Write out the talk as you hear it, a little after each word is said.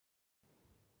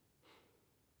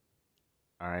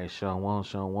Alright, Shalom.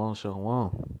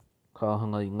 Call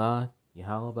Hangalingan,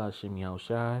 Yahala Bashim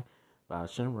Yahushai,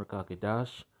 Bashim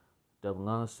Rakakadash, double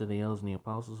honors to the elders and the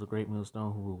apostles, the great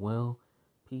millstone who rule well.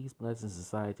 Peace, blessings, and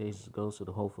salutations goes to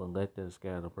the hopeful elect that is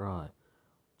scattered abroad.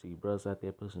 To you brothers out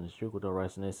there pushing the truth with all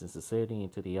righteousness and sincerity,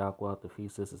 and to the Yahweh, the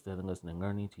feast sisters that are listening and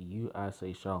learning, to you I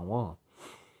say Shalom.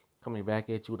 Coming back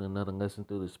at you with another lesson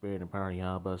through the spirit and power of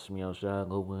Yahweh Shemiel Shai,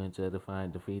 go willing to edify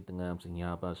and defeat the lambs in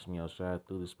Yahweh Shemiel Shai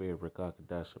through the spirit of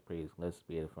Rakakadash praise. Let's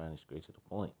be edifying and straight to the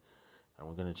point. And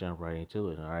we're going to jump right into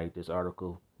it. All right, this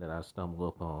article that I stumbled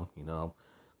upon, I'm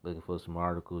looking for some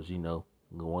articles,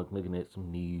 looking at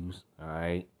some news, all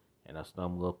right, and I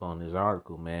stumbled upon this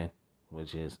article, man,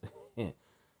 which is,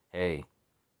 hey,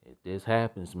 if this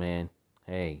happens, man,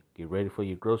 hey, get ready for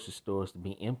your grocery stores to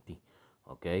be empty,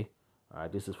 okay? All right,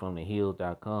 this is from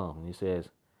thehill.com, and it says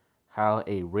how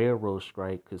a railroad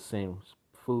strike could send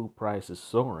food prices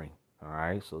soaring. All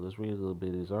right, so let's read a little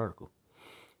bit of this article.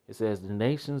 It says the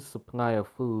nation's supply of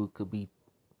food could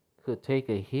take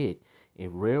a hit if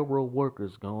railroad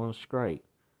workers go on strike,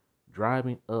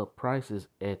 driving up prices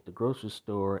at the grocery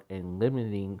store and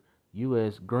limiting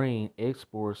U.S. grain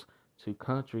exports to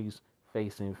countries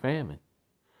facing famine.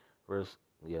 Verse,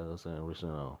 let's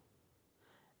on.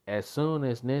 As soon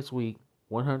as next week,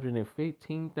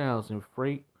 115,000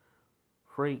 freight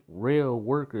rail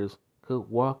workers could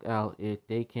walk out if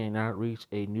they cannot reach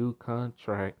a new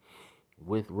contract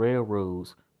with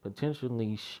railroads,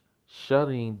 potentially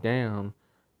shutting down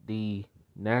the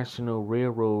national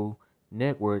railroad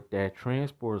network that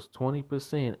transports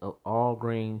 20% of all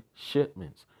grain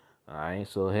shipments. All right,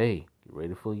 so hey, get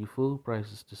ready for your food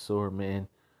prices to soar, man.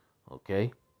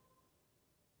 Okay,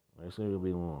 let's see a little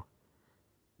bit more.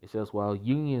 It says while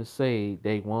unions say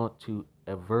they want to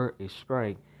avert a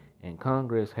strike and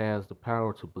Congress has the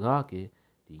power to block it,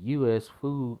 the U.S.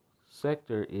 food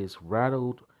sector is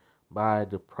rattled by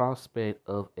the prospect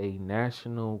of a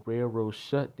national railroad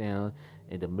shutdown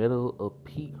in the middle of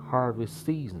peak harvest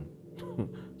season.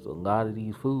 So a lot of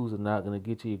these foods are not going to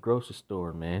get to your grocery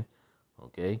store, man.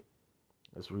 Okay,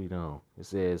 let's read on. It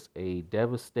says a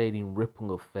devastating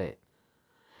ripple effect.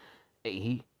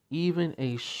 Even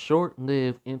a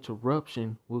short-lived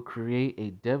interruption will create a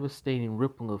devastating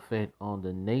ripple effect on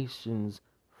the nation's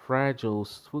fragile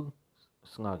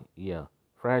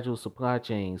fragile supply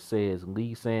chain, says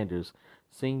Lee Sanders,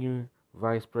 Senior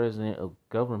Vice President of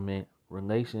Government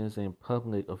Relations and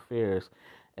Public Affairs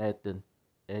at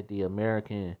the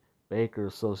American Baker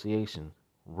Association.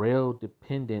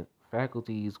 Rail-dependent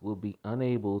faculties will be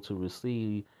unable to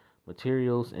receive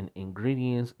materials and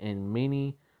ingredients, and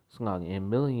millions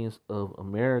of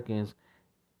Americans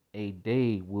a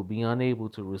day will be unable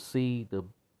to receive the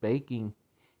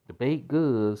baked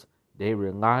goods they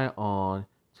rely on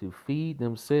to feed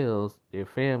themselves, their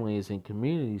families, and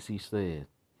communities, he said.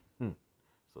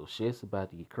 So shit's about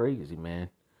to get crazy, man.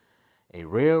 A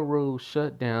railroad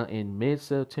shutdown in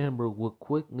mid-September would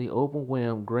quickly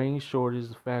overwhelm grain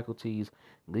shortage faculties,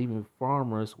 leaving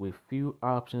farmers with few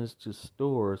options to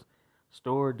store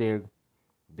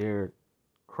their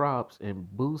crops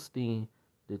and boosting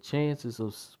the chances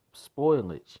of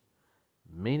spoilage.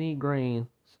 Many grain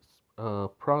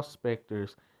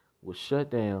prospectors were shut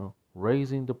down,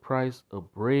 raising the price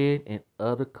of bread and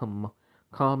other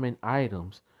common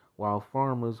items, while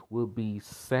farmers would be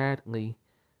sadly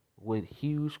with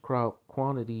huge crop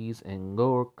quantities and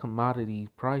lower commodity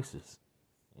prices.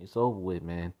 It's over with,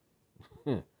 man.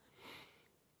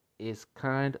 It's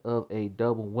kind of a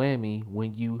double whammy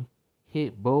when you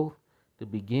hit both the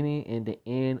beginning and the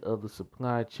end of the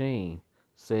supply chain,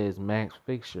 says Max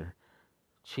Fisher,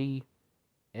 chief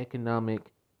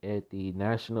economic at the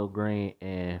National Grain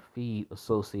and Feed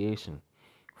Association.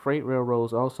 Freight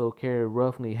railroads also carry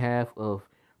roughly half of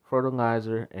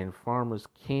fertilizer, and farmers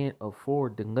can't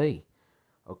afford delay,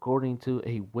 according to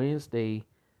a Wednesday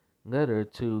letter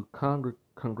to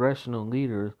congressional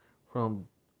leaders from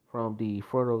the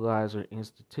Fertilizer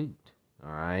Institute.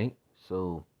 All right,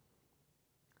 so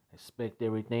expect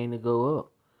everything to go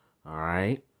up. All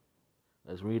right,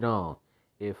 let's read on.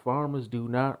 If farmers do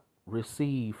not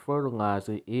receive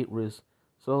fertilizer, it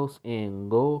results in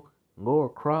lower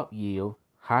crop yield,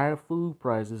 higher food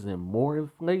prices, and more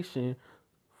inflation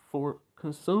for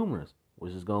consumers,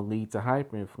 which is going to lead to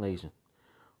hyperinflation.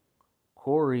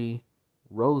 Corey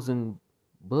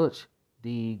Rosenbusch,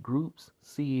 the group's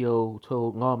CEO,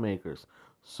 told lawmakers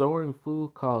soaring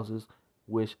food costs,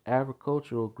 which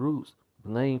agricultural groups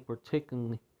blame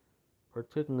particularly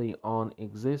on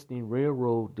existing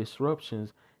railroad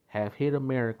disruptions, have hit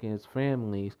Americans'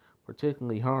 families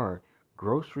particularly hard.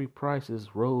 Grocery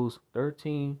prices rose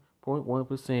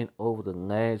 0.1% over the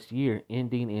last year,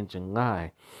 ending in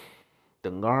July, the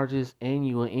largest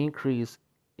annual increase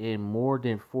in more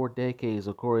than 4 decades,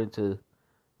 according to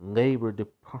Labor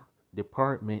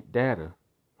Department data.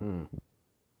 Hmm.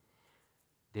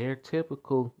 There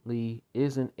typically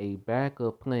isn't a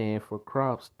backup plan for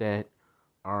crops that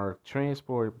are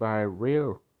transported by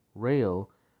rail,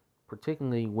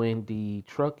 particularly when the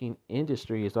trucking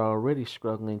industry is already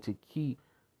struggling to keep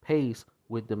pace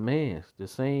with demands. The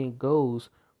same goes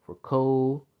for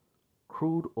coal,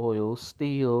 crude oil,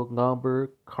 steel,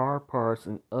 lumber, car parts,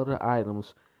 and other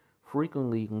items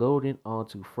frequently loaded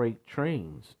onto freight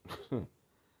trains.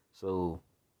 So,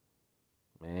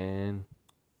 man,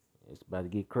 it's about to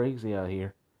get crazy out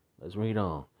here. Let's read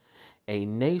on. A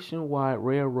nationwide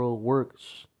railroad work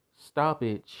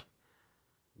stoppage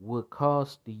would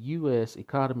cost the U.S.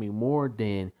 economy more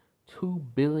than $2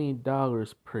 billion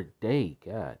per day.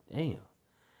 God damn.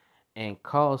 And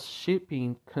cause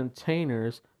shipping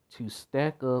containers to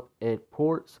stack up at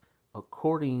ports,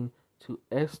 according to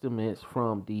estimates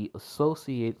from the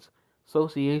Association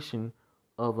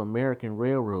of American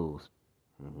Railroads.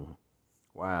 Mhm.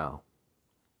 Wow,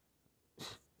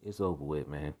 it's over with,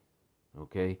 man.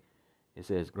 Okay, it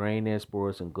says grain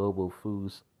exports and global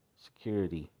food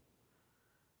security.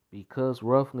 Because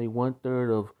roughly one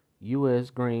third of U.S.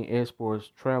 grain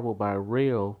exports travel by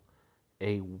rail,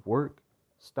 a work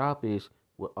stoppage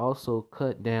would also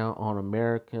cut down on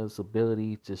America's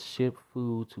ability to ship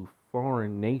food to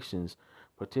foreign nations,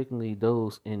 particularly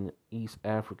those in East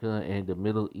Africa and the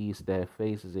Middle East that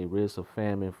faces a risk of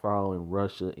famine following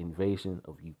Russia's invasion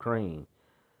of Ukraine.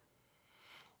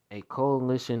 A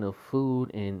coalition of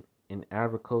food and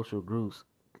agricultural groups,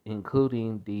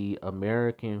 including the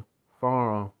American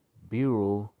Farm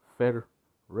Bureau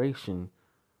Federation,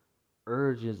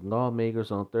 urges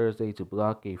lawmakers on Thursday to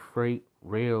block a freight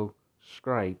rail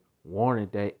strike, warning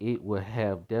that it will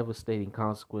have devastating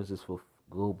consequences for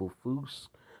global food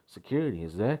security.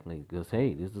 Exactly, because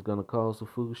hey, this is going to cause the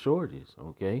food shortages.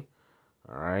 Okay,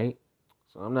 all right.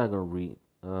 So I'm not going to read.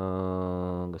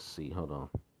 Let's see. Hold on.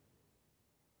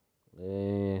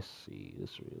 Let's see.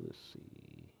 Let's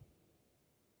see.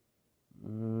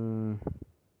 Mm,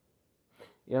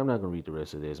 yeah, I'm not gonna read the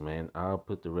rest of this, man. I'll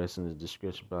put the rest in the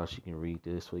description box. You can read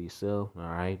this for yourself. All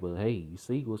right, but hey, you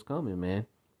see what's coming, man.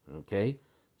 Okay,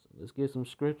 so let's get some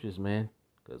scriptures, man.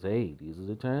 Cause hey, these are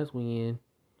the times we in.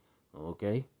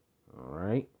 Okay, all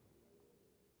right.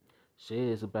 Shit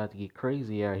is about to get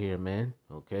crazy out here, man.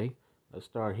 Okay, let's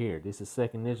start here. This is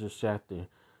Second Ezra chapter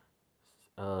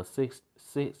 6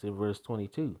 in verse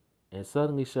 22. And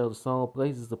suddenly shall the sown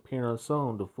places appear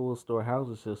unsown, the full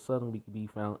storehouses shall suddenly be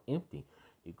found empty.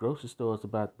 The grocery store is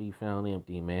about to be found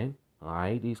empty, man.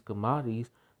 Alright, these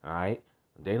commodities, alright,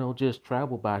 they don't just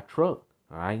travel by truck.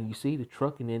 Alright, you see the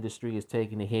trucking industry is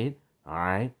taking a hit.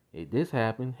 Alright, if this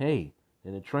happened, hey,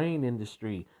 then the train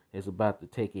industry is about to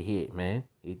take a hit, man.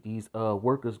 If these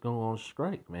workers go on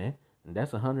strike, man, and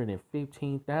that's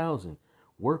 115,000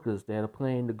 workers that are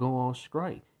planning to go on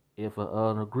strike if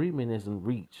an agreement isn't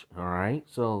reached. All right.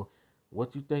 So,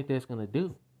 what you think that's gonna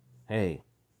do? Hey,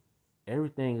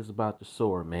 everything is about to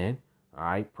soar, man. All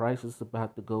right, prices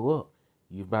about to go up.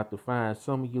 You're about to find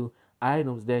some of your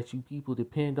items that you people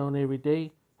depend on every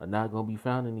day are not gonna be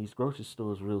found in these grocery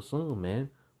stores real soon,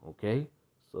 man. Okay.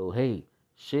 So hey,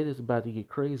 shit is about to get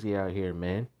crazy out here,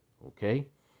 man. Okay.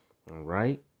 All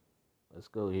right. Let's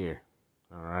go here.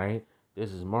 All right.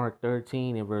 This is Mark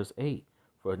 13 and verse 8.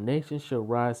 For nation shall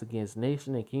rise against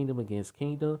nation and kingdom against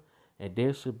kingdom, and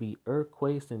there shall be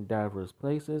earthquakes in diverse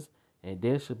places, and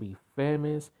there shall be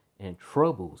famines and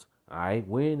troubles. All right.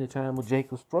 We're in the time of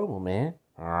Jacob's trouble, man.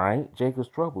 All right. Jacob's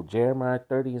trouble. Jeremiah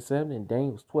 30 and 7 and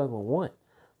Daniel 12 and 1.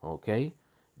 Okay.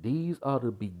 These are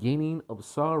the beginning of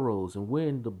sorrows, and we're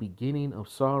in the beginning of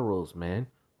sorrows, man.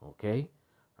 Okay.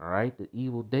 All right. The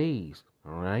evil days.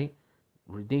 All right,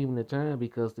 redeeming the time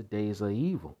because the days are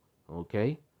evil.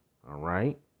 Okay? All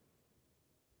right?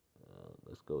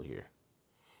 Let's go here.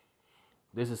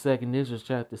 This is Second Ezra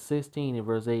chapter 16 and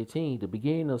verse 18. The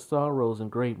beginning of sorrows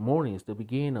and great mournings, the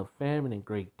beginning of famine and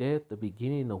great death, the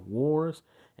beginning of wars,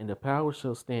 and the power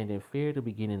shall stand in fear, the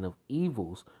beginning of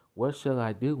evils. What shall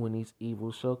I do when these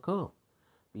evils shall come?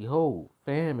 Behold,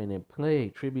 famine and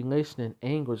plague, tribulation and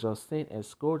anguish are sent as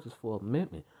scourges for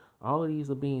amendment. All of these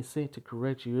are being sent to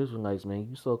correct you Israelites, man.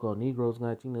 You so-called Negroes,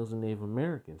 Latinos, and Native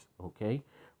Americans, okay?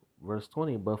 Verse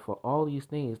 20, but for all these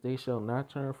things they shall not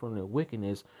turn from their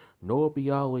wickedness, nor be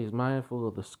always mindful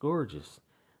of the scourges.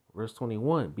 Verse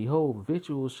 21, behold,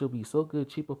 victuals shall be so good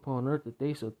cheap upon earth that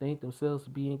they shall think themselves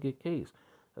to be in good case.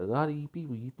 A lot of you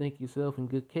people, you think yourself in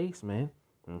good case, man,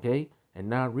 okay? and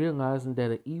not realizing that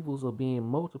the evils are being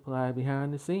multiplied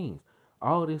behind the scenes.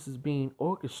 All this is being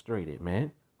orchestrated,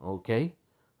 man. Okay?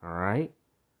 All right?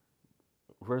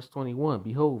 Verse 21,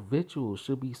 behold, victuals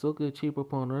shall be so good cheap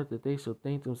upon earth that they shall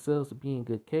think themselves to be in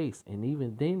good case, and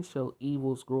even then shall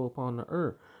evils grow upon the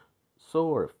earth,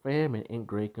 sword, famine, and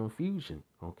great confusion.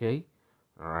 Okay?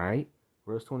 All right?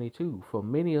 Verse 22, for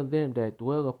many of them that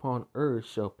dwell upon earth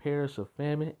shall perish of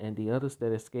famine, and the others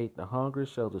that escape the hunger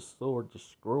shall the sword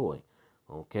destroy.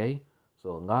 Okay?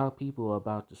 So a lot of people are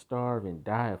about to starve and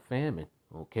die of famine.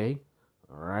 Okay?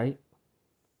 All right?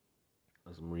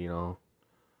 Let's read on.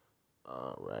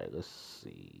 All right, let's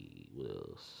see what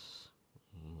else.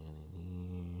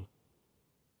 Yeah,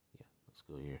 let's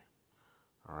go here.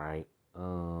 All right.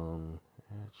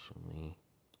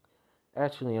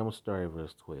 Actually, I'm gonna start at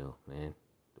verse 12, man.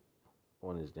 The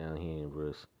point is down here in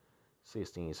verse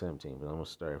 16, 17, but I'm gonna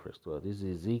start at verse 12. This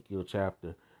is Ezekiel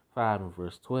chapter 5 and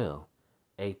verse 12.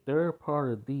 A third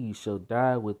part of these shall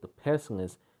die with the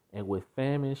pestilence, and with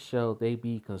famine shall they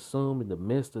be consumed in the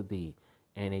midst of thee,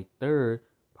 and a third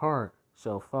part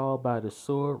shall fall by the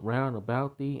sword round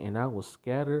about thee, and I will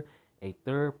scatter a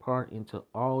third part into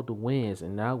all the winds,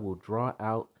 and I will draw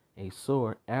out a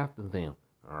sword after them.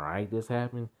 All right, this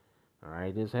happened. All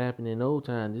right, this happened in old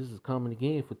time. This is coming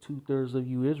again for 2/3 of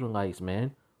you Israelites,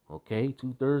 man. Okay,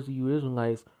 2/3 of you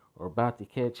Israelites are about to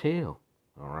catch hell.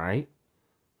 All right,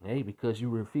 hey, because you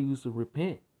refuse to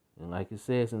repent. And like it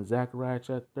says in Zechariah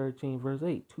chapter 13, verse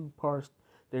 8, two parts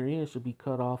therein should be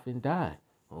cut off and die.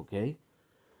 Okay,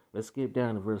 let's skip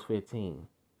down to verse 15.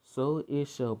 So it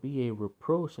shall be a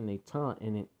reproach and a taunt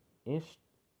and an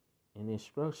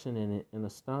instruction and an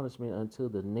astonishment unto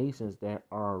the nations that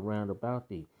are round about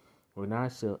thee, when I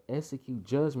shall execute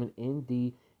judgment in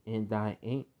thee in thy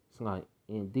in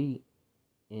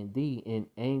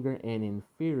anger and in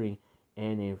fury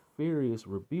and in furious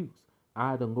rebukes.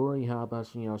 I, the Lord Yahweh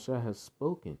Shah, has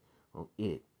spoken on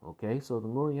it. Okay, so the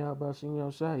Lord Yahweh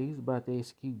Shah, he's about to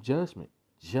execute judgment.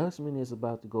 Judgment is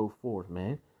about to go forth,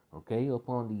 man. Okay,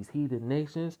 upon these heathen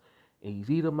nations, these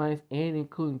Edomites, and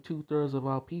including 2/3 of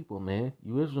our people, man.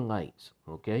 You Israelites.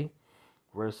 Okay.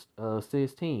 Verse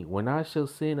 16, when I shall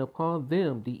send upon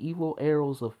them the evil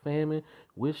arrows of famine,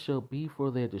 which shall be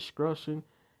for their destruction,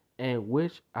 and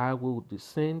which I will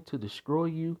descend to destroy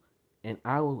you, and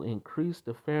I will increase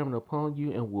the famine upon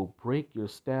you, and will break your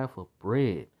staff of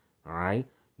bread. All right,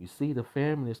 you see, the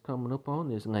famine is coming upon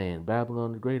this land,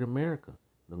 Babylon, the great America.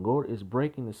 The Lord is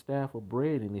breaking the staff of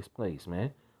bread in this place,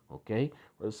 man. Okay,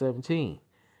 verse 17.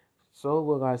 So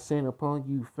will I send upon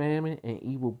you famine and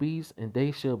evil beasts, and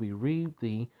they shall bereave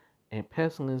thee, and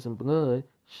pestilence and blood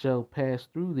shall pass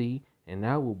through thee, and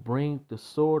I will bring the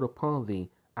sword upon thee.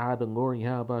 I, the Lord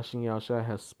Yahweh Shah,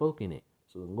 have spoken it.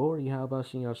 So the Lord Yahweh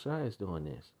Shah is doing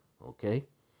this. Okay?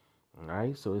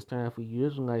 Alright, so it's time for you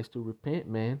Israelites to repent,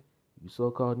 man. You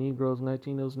so-called Negroes,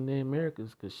 Latinos, and the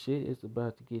Americans, because shit is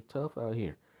about to get tough out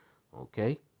here.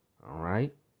 Okay?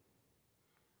 Alright?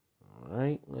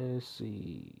 Alright, let's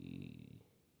see.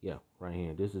 Yeah, right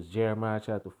here. This is Jeremiah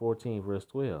chapter 14, verse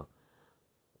 12.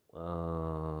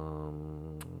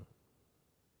 Um,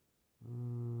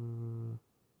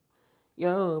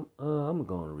 I'm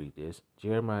going to read this.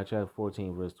 Jeremiah chapter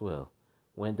 14, verse 12.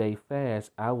 When they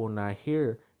fast, I will not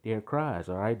hear their cries.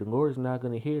 All right, the Lord is not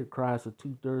going to hear the cries of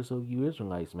 2/3 of you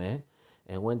Israelites, man.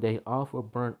 And when they offer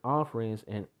burnt offerings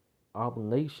and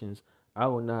oblations, I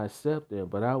will not accept them,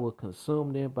 but I will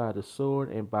consume them by the sword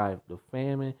and by the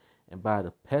famine and by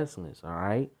the pestilence. All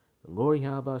right, the Lord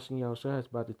Yahweh Shah is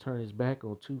about to turn his back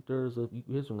on 2/3 of you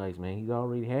Israelites, man. He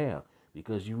already have,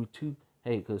 because you too.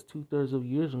 Hey, because 2/3 of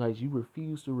you Israelites, you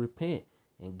refuse to repent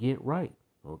and get right.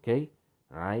 Okay,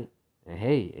 all right. And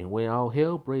hey, and when all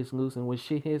hell breaks loose and when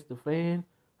shit hits the fan,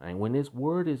 and when this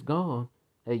word is gone,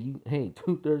 hey,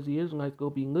 2/3 of the Israelites go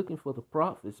be looking for the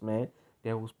prophets, man,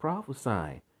 that was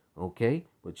prophesying. Okay,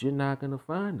 but you're not gonna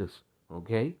find us.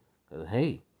 Okay, cause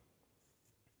hey,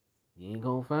 you ain't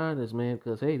gonna find us, man.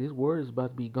 Cause hey, this word is about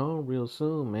to be gone real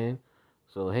soon, man.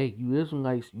 So hey, you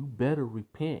Israelites, you better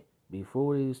repent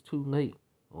before it is too late.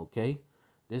 Okay,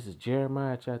 this is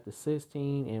Jeremiah chapter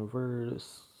 16 and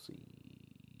verse.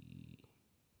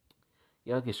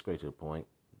 Yeah, I'll get straight to the point.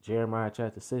 Jeremiah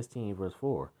chapter 16, verse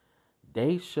 4.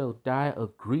 They shall die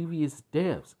of grievous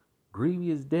deaths.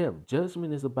 Grievous death.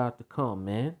 Judgment is about to come,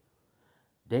 man.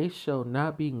 They shall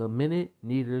not be lamented,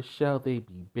 neither shall they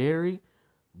be buried,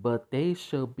 but they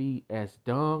shall be as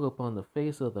dung upon the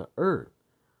face of the earth.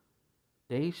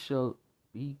 They shall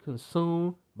be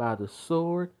consumed by the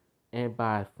sword and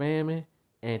by famine,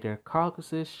 and their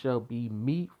carcasses shall be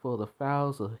meat for the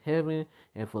fowls of heaven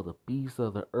and for the beasts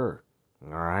of the earth.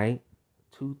 All right.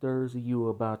 2/3 of you are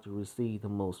about to receive the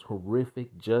most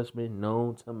horrific judgment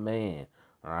known to man.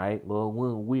 All right. Well,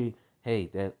 when we, hey,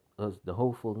 that us, the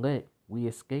hopeful elect, we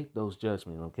escape those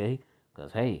judgments, okay?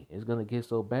 Because, hey, it's going to get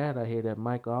so bad out here that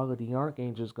Michael, all of the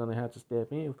archangels, going to have to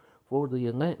step in for the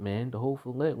elect, man. The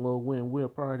hopeful elect, Lord, when we're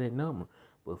part of that number.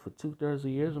 But for 2/3 of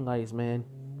the Israelites, man,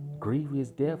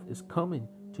 grievous death is coming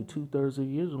to 2/3 of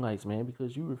the Israelites, man,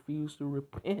 because you refuse to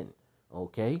repent,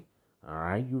 okay? All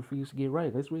right, you refuse to get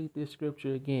right. Let's read this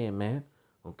scripture again, man.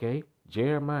 Okay,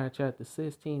 Jeremiah chapter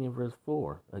 16 and verse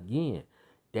 4. Again,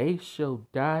 they shall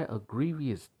die of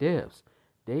grievous deaths.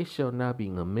 They shall not be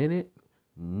lamented,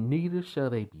 neither shall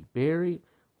they be buried,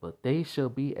 but they shall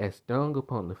be as dung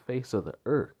upon the face of the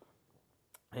earth.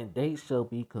 And they shall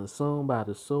be consumed by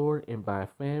the sword and by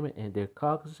famine, and their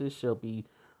carcasses shall be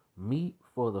meat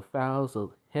for the fowls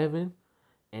of heaven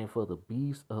and for the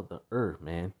beasts of the earth,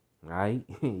 man. Right?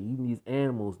 Even these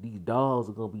animals, these dogs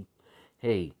are gonna be,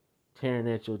 hey, tearing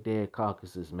at your dead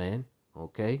carcasses, man.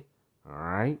 Okay?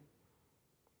 Alright.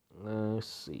 Let's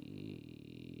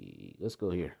see. Let's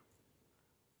go here.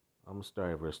 I'm gonna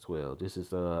start at verse 12. This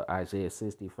is Isaiah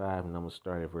 65, and I'm gonna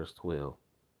start at verse 12.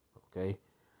 Okay?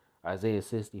 Isaiah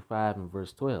 65 and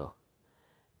verse 12.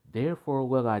 Therefore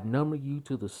will I number you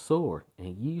to the sword,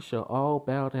 and ye shall all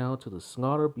bow down to the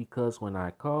slaughter, because when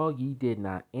I called ye did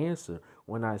not answer.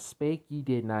 When I spake ye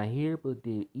did not hear, but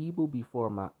did evil before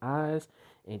my eyes,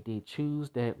 and did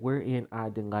choose that wherein I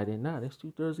delighted not. That's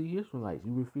 2/3 of the Israelites.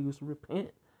 You refuse to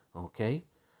repent. Okay.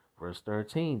 Verse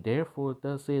 13. Therefore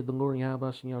thus saith the Lord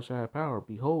Yahweh shall have power.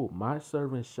 Behold, my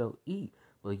servants shall eat,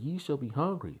 but ye shall be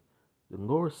hungry. The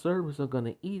Lord's servants are going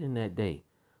to eat in that day,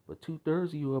 but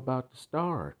 2/3 of you are about to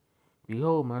starve.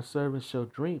 Behold, my servants shall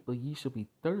drink, but ye shall be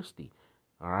thirsty.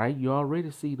 All right, you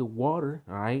already see the water.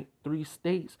 All right, 3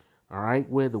 states. All right,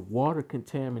 where the water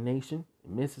contamination,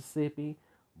 Mississippi,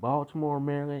 Baltimore,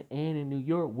 Maryland, and in New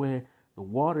York, where the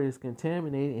water is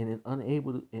contaminated and is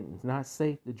unable to, and it's not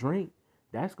safe to drink.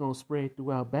 That's gonna spread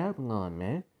throughout Babylon,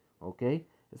 man. Okay,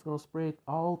 it's gonna spread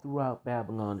all throughout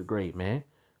Babylon the Great, man.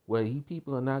 Where you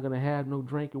people are not gonna have no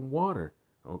drinking water.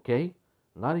 Okay,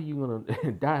 a lot of you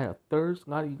gonna die of thirst. A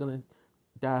lot of you gonna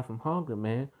die from hunger,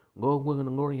 man. Lord willing,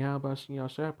 the Lord Yahweh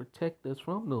shall protect us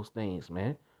from those things,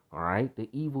 man. All right, the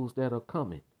evils that are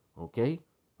coming. Okay,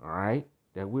 all right,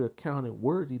 that we're counted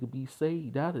worthy to be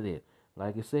saved out of it.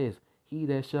 Like it says, he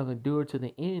that shall endure to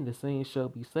the end, the same shall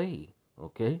be saved.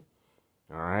 Okay,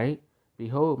 all right.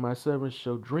 Behold, my servants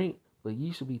shall drink, but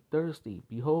ye shall be thirsty.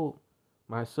 Behold,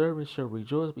 my servants shall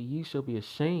rejoice, but ye shall be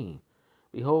ashamed.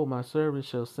 Behold, my servants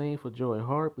shall sing for joy of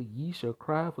heart, but ye shall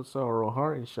cry for sorrow of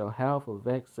heart, and shall howl for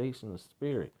vexation of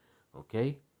spirit.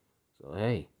 Okay? So,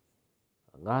 hey,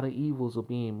 a lot of evils are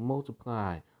being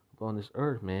multiplied upon this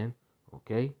earth, man.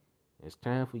 Okay? It's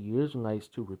time for you Israelites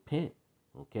to repent.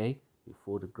 Okay?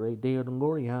 Before the great day of the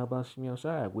Lord, Yahweh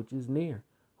Shai, which is near.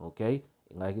 Okay?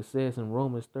 And like it says in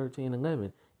Romans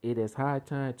 13:11, it is high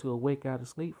time to awake out of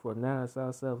sleep, for now is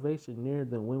our salvation nearer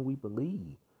than when we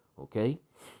believe. Okay?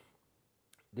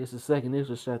 This is 2nd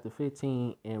Ezra chapter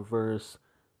 15 and verse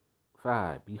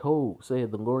 5. Behold,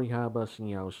 saith the Lord Yahweh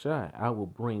Shai, I will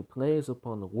bring plagues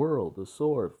upon the world, the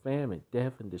sword, famine,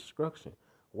 death, and destruction.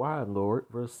 Why, Lord?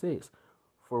 Verse 6.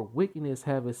 For wickedness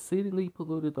have exceedingly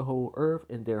polluted the whole earth,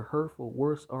 and their hurtful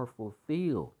works are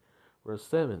fulfilled. Verse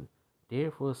 7.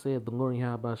 Therefore saith the Lord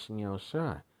Yahweh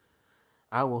Shai,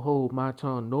 I will hold my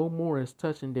tongue no more as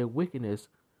touching their wickedness,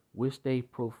 which they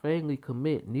profanely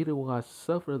commit, neither will I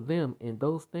suffer them in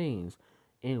those things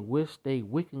in which they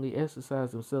wickedly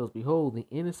exercise themselves. Behold, the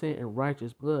innocent and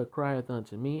righteous blood crieth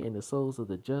unto me, and the souls of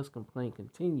the just complain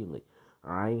continually.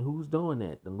 All right, who's doing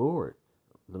that? The Lord.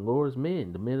 The Lord's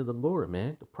men, the men of the Lord,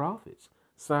 man, the prophets,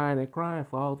 sighing and crying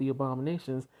for all the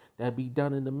abominations that be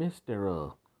done in the midst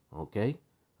thereof. Okay,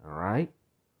 all right.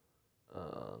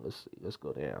 Let's see. Let's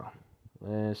go down.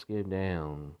 Let's get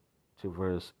down to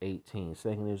verse 18.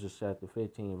 2nd Ezra chapter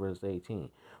 15, verse 18.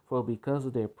 For because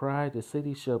of their pride, the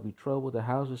city shall be troubled, the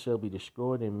houses shall be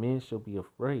destroyed, and men shall be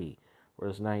afraid.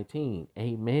 Verse 19.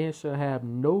 A man shall have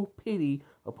no pity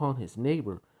upon his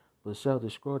neighbor, but shall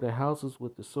destroy their houses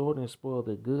with the sword and spoil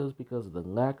their goods because of the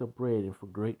lack of bread and for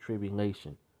great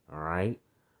tribulation. All right.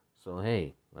 So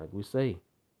hey, like we say,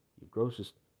 your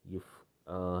groceries,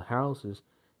 your houses,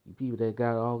 you people that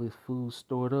got all this food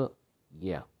stored up,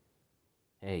 yeah.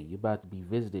 Hey, you're about to be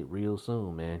visited real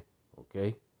soon, man.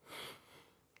 Okay?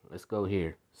 Let's go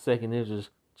here. 2nd Ezra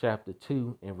chapter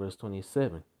 2 and verse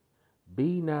 27.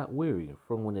 Be not weary,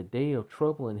 for when the day of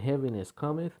trouble and heaviness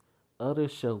cometh,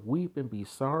 others shall weep and be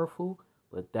sorrowful,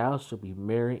 but thou shalt be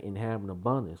merry and have an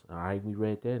abundance. All right, we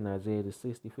read that in Isaiah the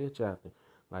 65th chapter.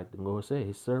 Like the Lord said,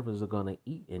 his servants are going to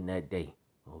eat in that day.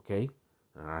 Okay?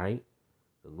 All right?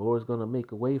 The Lord's going to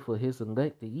make a way for his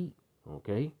elect to eat.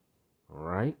 Okay? All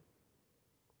right?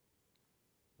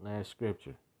 Last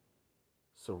scripture.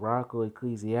 Sirach or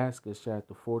Ecclesiastes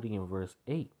chapter 40 and verse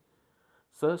 8.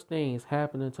 Such things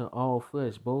happen unto all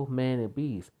flesh, both man and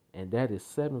beast, and that is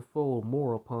sevenfold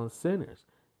more upon sinners.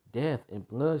 Death and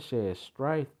bloodshed,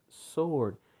 strife,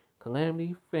 sword,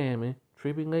 calamity, famine,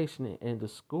 tribulation, and the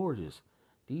scourges.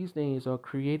 These things are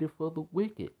created for the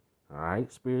wicked.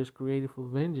 Alright, spirits created for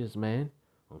vengeance, man.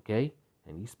 Okay?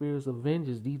 And these spirits of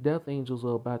vengeance, these death angels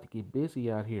are about to get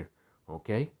busy out here.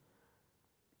 Okay?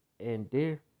 And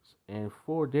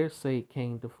for their sake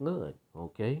came the flood.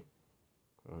 Okay?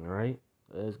 Alright?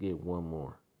 Let's get one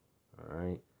more. All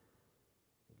right.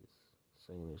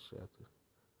 Second Ezra chapter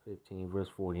 15, verse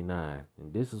 49.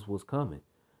 And this is what's coming.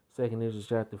 Second Ezra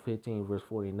chapter 15, verse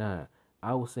 49.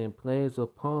 I will send plagues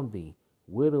upon thee,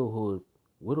 widowhood,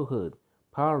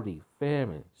 poverty,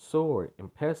 famine, sword,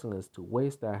 and pestilence to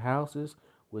waste thy houses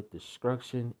with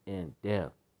destruction and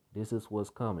death. This is what's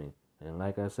coming. And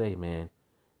like I say, man,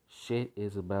 shit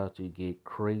is about to get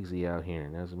crazy out here.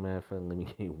 And as a matter of fact, let me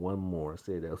get one more. I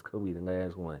said that was going to be the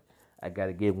last one. I got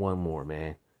to get one more,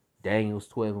 man. Daniel's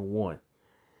 12 and 1.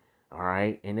 All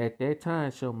right. And at that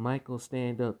time shall Michael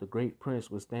stand up, the great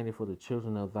prince was standing for the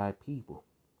children of thy people.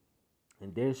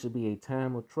 And there shall be a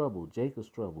time of trouble, Jacob's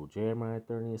trouble, Jeremiah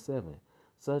 30 and 7.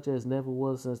 Such as never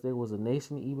was since there was a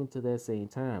nation, even to that same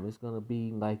time. It's going to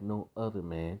be like no other,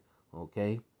 man.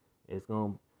 Okay? It's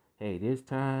going to Hey, this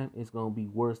time it's going to be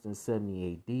worse than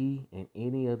 70 AD and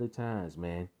any other times,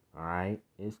 man. All right?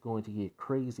 It's going to get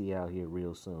crazy out here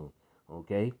real soon.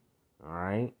 Okay? All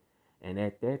right? And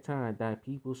at that time, thy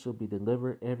people shall be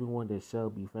delivered, everyone that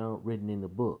shall be found written in the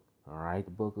book. All right?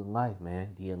 The book of life,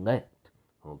 man. The elect.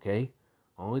 Okay?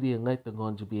 Only the elect are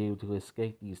going to be able to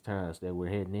escape these times that we're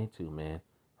heading into, man.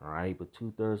 All right? But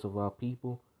 2/3 of our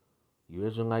people, you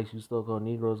Israelites, you so-called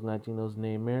Negroes, Latinos, and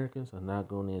Native Americans, are not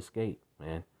going to escape,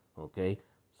 man. Okay,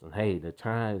 so hey, the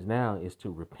time now is to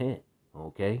repent.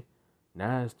 Okay,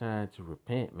 now it's time to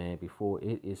repent, man, before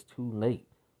it is too late.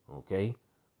 Okay,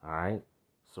 all right.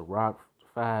 Sirach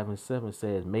 5 and 7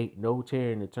 says, "Make no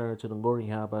tearing to turn to the Lord,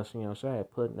 how about Shai,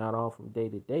 putting out all from day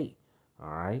to day." All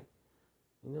right.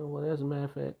 You know what? As a matter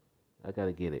of fact, I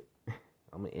gotta get it.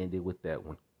 I'm gonna end it with that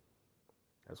one.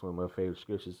 That's one of my favorite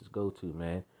scriptures to go to,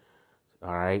 man.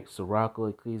 All right, Sirach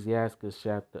Ecclesiastes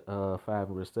chapter 5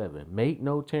 and verse 7. Make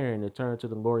no tearing to turn to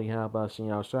the Lord Yahweh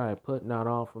Shai, putting out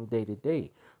all from day to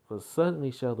day. For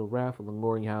suddenly shall the wrath of the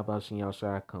Lord Yahweh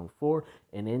Shai come forth,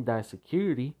 and in thy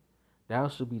security thou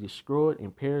shalt be destroyed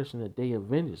and perish in the day of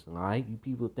vengeance. All right, you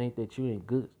people think that you're in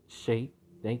good shape,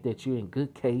 think that you're in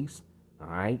good case. All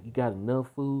right, you got enough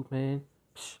food, man.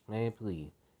 Psh, man, please.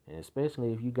 And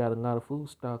especially if you got a lot of food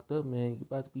stocked up, man, you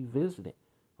about to be visited.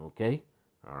 Okay?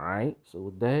 All right, so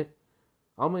with that,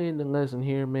 I'm gonna end the lesson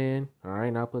here, man. All right,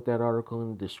 and I'll put that article in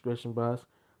the description box.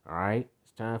 All right,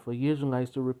 it's time for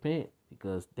Israelites to repent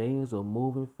because things are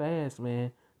moving fast,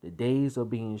 man. The days are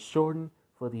being shortened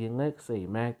for the elect. Say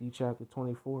Matthew chapter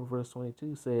 24, verse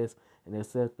 22 says, "And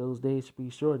except those days should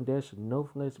be shortened, there should no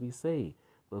flesh be saved.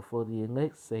 But for the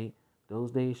elect's sake,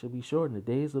 those days should be shortened."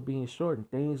 The days are being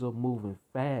shortened. Things are moving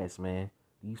fast, man.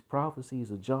 These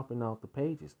prophecies are jumping off the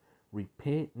pages.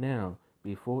 Repent now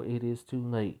before it is too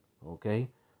late. Okay?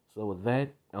 So with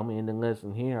that, I'm gonna end the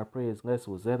lesson here. I pray this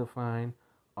lesson was edifying.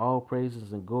 All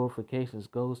praises and glorifications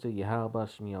goes to Yahweh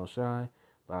Shemiel Shai,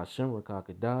 by Hashem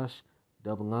Rakakadash.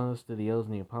 Double honors to the elders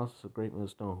and the apostles of Great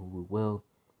Millstone who rule well.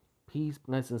 Peace,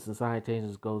 blessings, and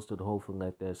salutations goes to the hopeful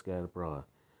let that scattered abroad.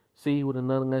 See you with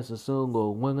another lesson soon,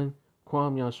 Lord willing.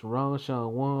 Kwam Yasharah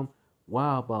Shalom.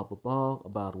 Wow about Babal,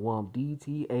 about Wam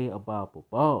DTA about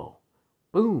Babal.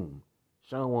 Boom.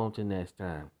 Shalom till next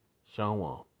time.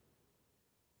 Shalom.